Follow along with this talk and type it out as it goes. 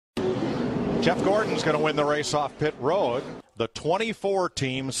Jeff Gordon's going to win the race off pit road. The 24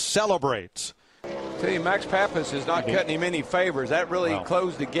 team celebrates. Tell you, Max Pappas is not cutting him any favors. That really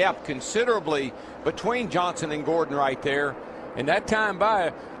closed the gap considerably between Johnson and Gordon right there. And that time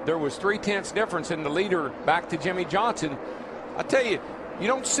by, there was 0.3 difference in the leader back to Jimmie Johnson. I tell you, you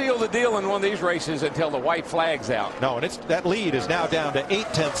don't seal the deal in one of these races until the white flag's out. No, and that lead is now down to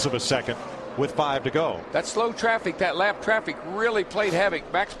 0.8 of a second with 5 to go. That slow traffic, that lap traffic really played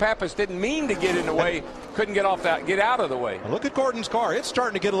havoc. Max Pappas didn't mean to get in the way, couldn't get out of the way. Look at Gordon's car. It's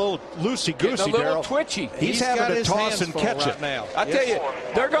starting to get a little loosey-goosey, a little twitchy. He's having to toss and catch it now. I tell you,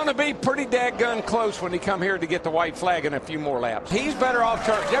 they're going to be pretty dadgun close when they come here to get the white flag in a few more laps. He's better off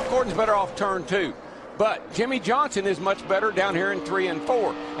turn. Jeff Gordon's better off turn 2. But Jimmie Johnson is much better down here in 3 and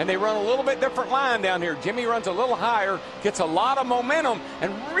 4. And they run a little bit different line down here. Jimmie runs a little higher, gets a lot of momentum,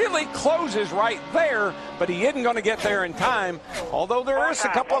 and really closes right there. But he isn't going to get there in time, although there is a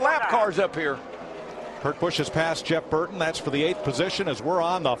couple of lap cars up here. Kurt Busch has passed Jeff Burton. That's for the 8th position as we're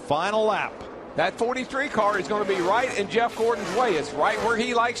on the final lap. That 43 car is going to be right in Jeff Gordon's way. It's right where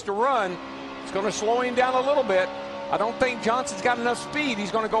he likes to run. It's going to slow him down a little bit. I don't think Johnson's got enough speed.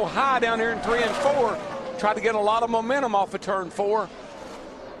 He's going to go high down here in 3 and 4. Try to get a lot of momentum off of turn 4.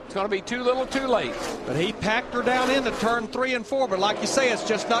 It's going to be too little too late. But he packed her down into turn 3 and 4. But like you say, it's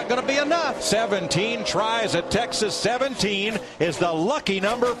just not going to be enough. 17 tries at Texas. 17 is the lucky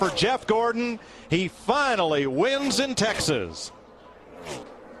number for Jeff Gordon. He finally wins in Texas.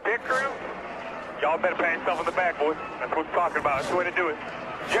 Pit crew, y'all better pat yourself on the back, boys. That's what we're talking about. That's the way to do it.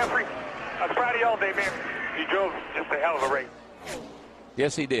 Jeffrey, I was proud of y'all today, man. You drove just a hell of a race.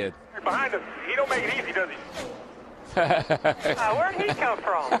 Yes, he did. Behind us, he don't make it easy, does he? Where'd he come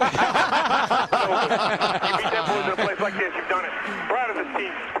from? You beat that boys in a place like this. You've done it. Proud of this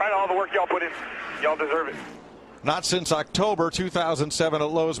team. Proud of all the work y'all put in. Y'all deserve it. Not since October 2007 at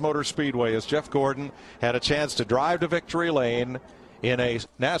Lowe's Motor Speedway has Jeff Gordon had a chance to drive to victory lane in a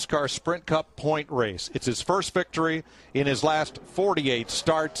NASCAR Sprint Cup point race. It's his first victory in his last 48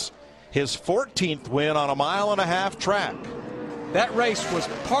 starts. His 14th win on a 1.5 mile track. That race was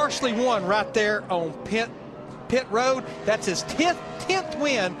partially won right there on pit road. That's his 10th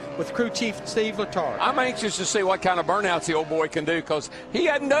win with crew chief Steve Letarte. I'm anxious to see what kind of burnouts the old boy can do because he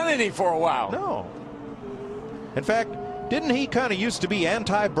hadn't done any for a while. No. In fact, didn't he kind of used to be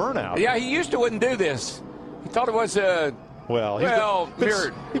anti-burnout? Yeah, he used to wouldn't do this. He thought it was well,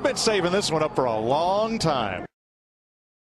 he's been saving this one up for a long time.